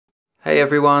Hey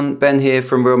everyone, Ben here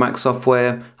from Real Mac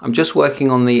Software. I'm just working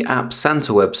on the App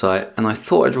Santa website and I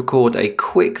thought I'd record a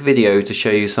quick video to show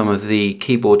you some of the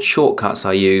keyboard shortcuts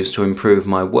I use to improve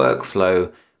my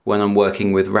workflow when I'm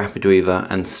working with RapidWeaver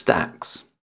and Stacks.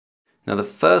 Now the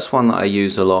first one that I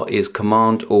use a lot is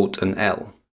Command, Alt and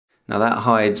L. Now that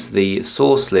hides the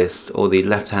source list or the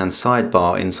left-hand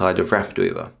sidebar inside of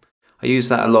RapidWeaver. I use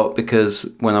that a lot because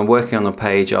when I'm working on a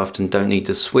page I often don't need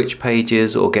to switch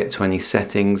pages or get to any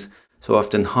settings. So I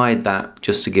often hide that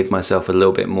just to give myself a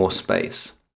little bit more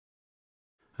space.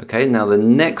 Okay, now the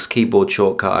next keyboard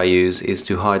shortcut I use is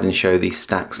to hide and show the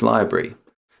Stacks library.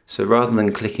 So rather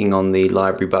than clicking on the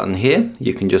library button here,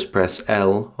 you can just press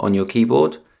L on your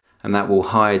keyboard and that will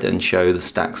hide and show the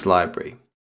Stacks library.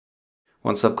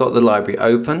 Once I've got the library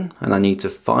open and I need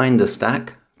to find a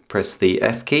stack, press the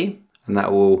F key and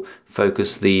that will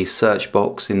focus the search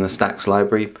box in the Stacks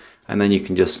library, and then you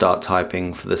can just start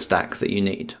typing for the stack that you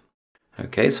need.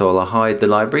 Okay, so I'll hide the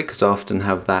library because I often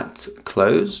have that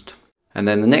closed. And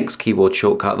then the next keyboard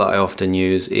shortcut that I often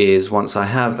use is once I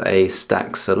have a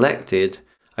stack selected,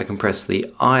 I can press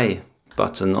the I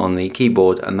button on the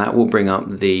keyboard and that will bring up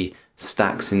the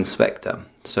Stacks Inspector.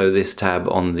 So this tab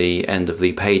on the end of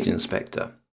the Page Inspector.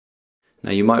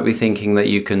 Now you might be thinking that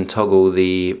you can toggle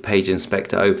the Page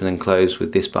Inspector open and close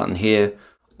with this button here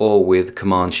or with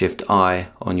Command-Shift-I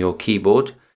on your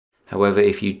keyboard. However,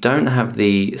 if you don't have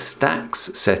the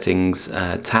Stacks settings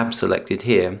tab selected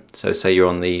here, so say you're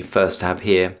on the first tab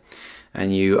here,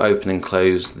 and you open and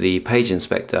close the Page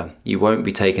Inspector, you won't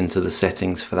be taken to the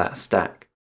settings for that stack.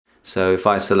 So if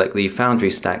I select the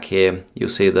Foundry stack here, you'll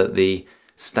see that the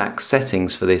stack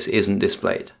settings for this isn't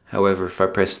displayed. However, if I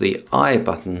press the I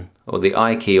button, or the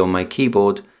I key on my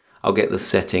keyboard, I'll get the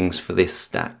settings for this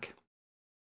stack.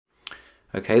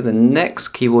 Okay, the next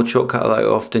keyboard shortcut that I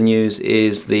often use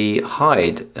is the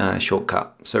hide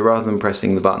shortcut. So rather than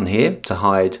pressing the button here to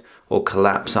hide or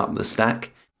collapse up the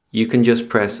stack, you can just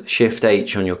press Shift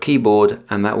H on your keyboard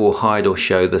and that will hide or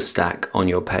show the stack on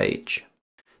your page.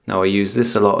 Now I use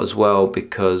this a lot as well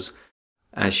because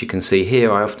as you can see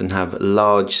here, I often have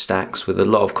large stacks with a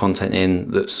lot of content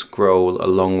in that scroll a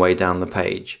long way down the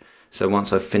page. So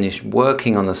once I've finished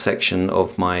working on a section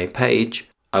of my page,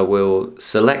 I will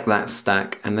select that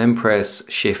stack and then press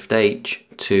Shift H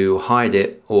to hide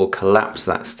it or collapse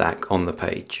that stack on the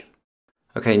page.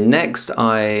 Okay, next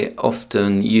I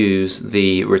often use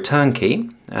the return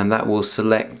key and that will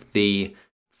select the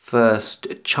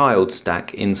first child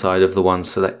stack inside of the one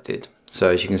selected.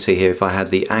 So as you can see here, if I had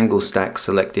the angle stack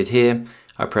selected here,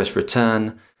 I press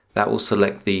return, that will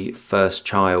select the first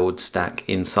child stack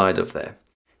inside of there.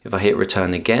 If I hit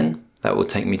return again, that will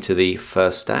take me to the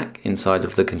first stack inside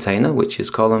of the container, which is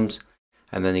columns.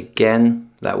 And then again,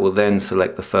 that will then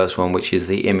select the first one, which is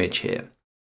the image here.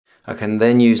 I can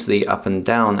then use the up and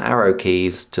down arrow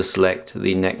keys to select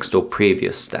the next or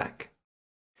previous stack.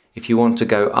 If you want to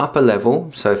go up a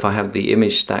level, so if I have the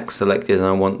image stack selected and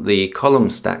I want the column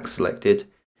stack selected,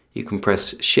 you can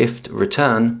press Shift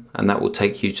Return and that will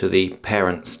take you to the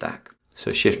parent stack. So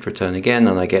Shift Return again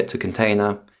and I get to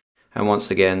container. And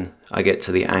once again, I get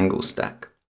to the angle stack.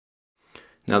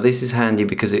 Now this is handy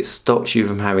because it stops you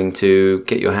from having to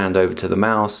get your hand over to the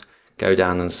mouse, go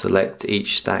down and select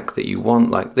each stack that you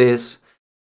want like this.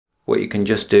 What you can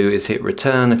just do is hit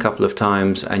return a couple of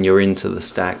times and you're into the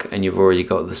stack and you've already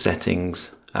got the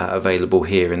settings available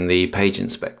here in the Page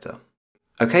Inspector.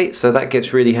 Okay, so that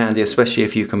gets really handy, especially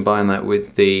if you combine that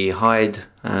with the hide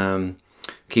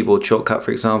keyboard shortcut,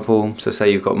 for example. So say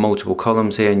you've got multiple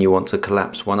columns here and you want to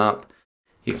collapse one up,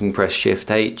 you can press Shift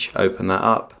H, open that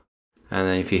up, and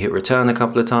then if you hit return a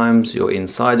couple of times, you're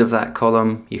inside of that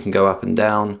column. You can go up and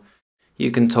down.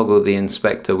 You can toggle the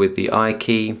inspector with the I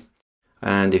key,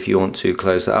 and if you want to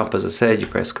close that up, as I said, you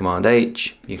press Command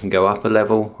H. You can go up a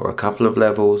level or a couple of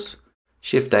levels,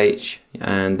 Shift H,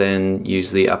 and then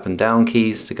use the up and down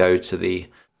keys to go to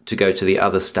the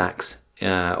other stacks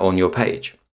on your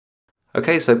page.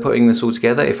 Okay, so putting this all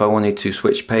together, if I wanted to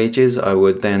switch pages, I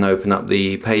would then open up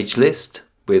the page list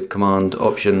with Command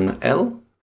Option L,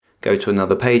 go to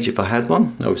another page if I had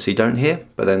one, obviously don't here,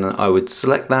 but then I would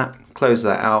select that, close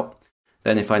that out.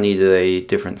 Then if I needed a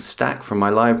different stack from my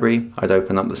library, I'd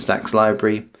open up the Stacks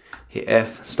library, hit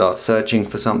F, start searching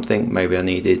for something, maybe I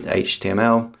needed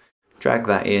HTML, drag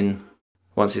that in.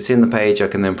 Once it's in the page, I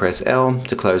can then press L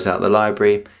to close out the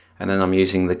library. And then I'm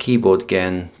using the keyboard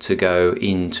again to go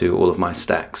into all of my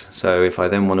stacks. So if I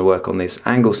then want to work on this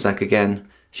angle stack again,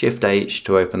 Shift H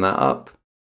to open that up.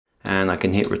 And I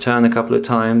can hit return a couple of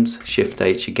times, Shift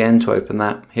H again to open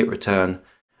that, hit return,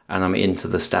 and I'm into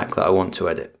the stack that I want to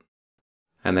edit.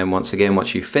 And then once again,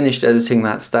 once you've finished editing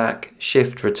that stack,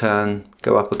 Shift Return,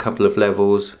 go up a couple of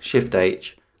levels, Shift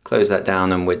H, close that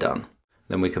down, and we're done.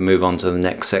 Then we can move on to the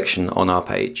next section on our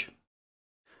page.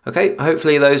 Okay,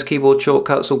 hopefully those keyboard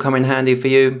shortcuts will come in handy for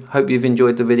you. Hope you've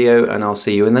enjoyed the video, and I'll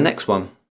see you in the next one.